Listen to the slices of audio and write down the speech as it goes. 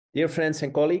Dear friends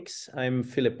and colleagues, I'm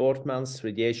Philip Poortmans,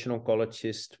 radiation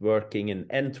oncologist working in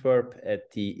Antwerp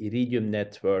at the Iridium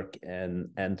Network and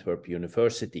Antwerp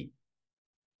University.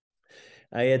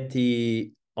 I had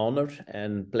the honor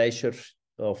and pleasure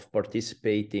of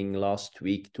participating last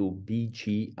week to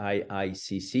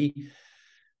BGICC,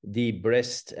 the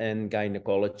Breast and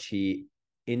Gynecology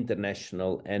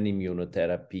International and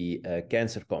Immunotherapy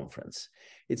Cancer Conference.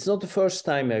 It's not the first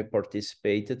time I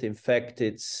participated. In fact,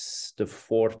 it's the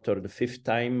fourth or the fifth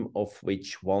time, of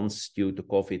which once due to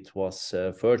COVID was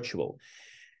virtual.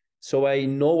 So I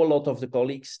know a lot of the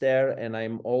colleagues there, and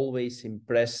I'm always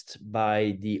impressed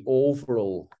by the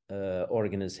overall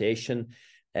organization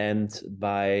and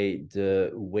by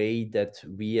the way that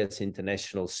we as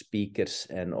international speakers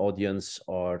and audience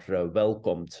are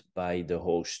welcomed by the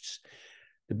hosts.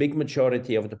 The big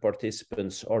majority of the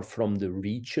participants are from the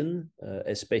region,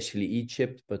 especially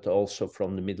Egypt, but also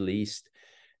from the Middle East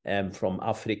and from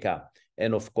Africa.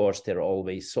 And of course, there are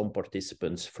always some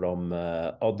participants from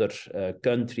other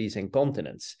countries and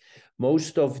continents.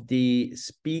 Most of the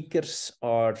speakers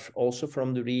are also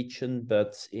from the region,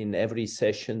 but in every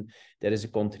session, there is a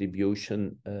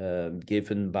contribution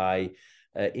given by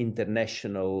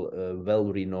international,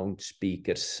 well-renowned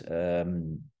speakers,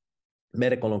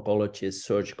 medical oncologists,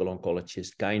 surgical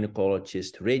oncologists,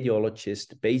 gynecologists,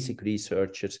 radiologists, basic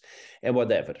researchers, and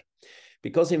whatever.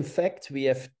 Because in fact, we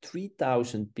have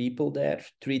 3,000 people there.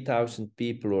 3,000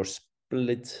 people are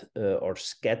split or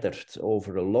scattered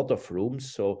over a lot of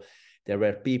rooms. So there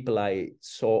were people I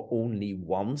saw only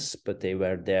once, but they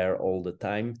were there all the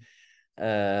time.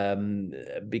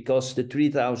 Because the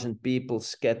 3,000 people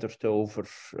scattered over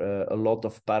a lot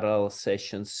of parallel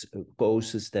sessions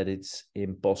causes that it's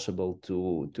impossible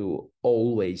to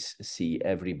always see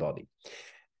everybody.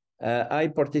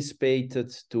 I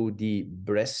participated to the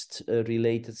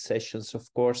breast-related sessions,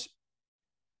 of course,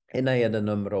 and I had a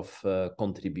number of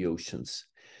contributions.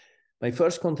 My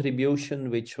first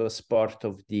contribution, which was part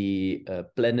of the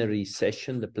plenary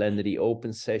session, the plenary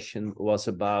open session, was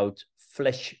about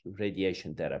flash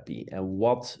radiation therapy and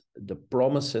what the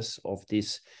promises of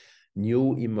this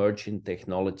new emerging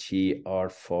technology are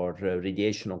for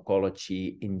radiation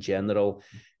oncology in general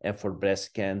and for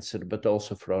breast cancer, but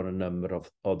also for a number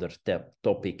of other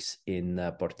topics in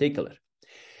particular.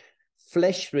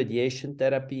 Flash radiation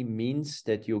therapy means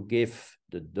that you give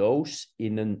the dose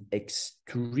in an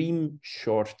extreme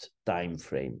short time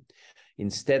frame.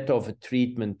 Instead of a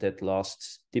treatment that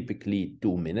lasts typically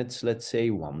 2 minutes, let's say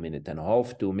 1 minute and a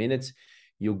half, 2 minutes,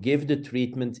 you give the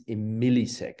treatment in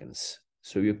milliseconds.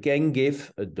 So you can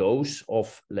give a dose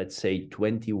of, let's say,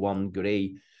 21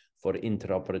 gray for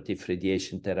intraoperative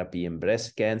radiation therapy in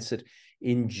breast cancer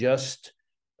in just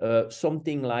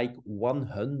something like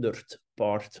 100th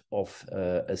part of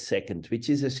a second, which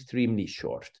is extremely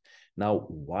short. Now,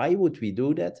 why would we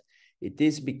do that? It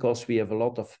is because we have a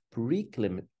lot of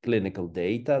preclinical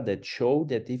data that show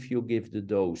that if you give the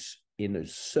dose in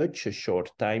such a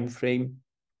short time frame,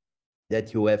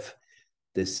 that you have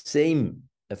the same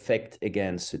effect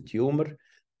against the tumor,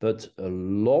 but a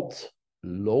lot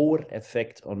lower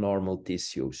effect on normal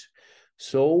tissues.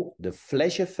 So the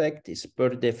flash effect is per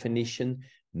definition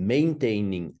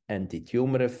maintaining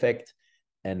anti-tumor effect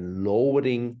and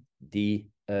lowering the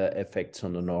effects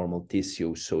on the normal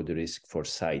tissue, so the risk for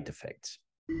side effects.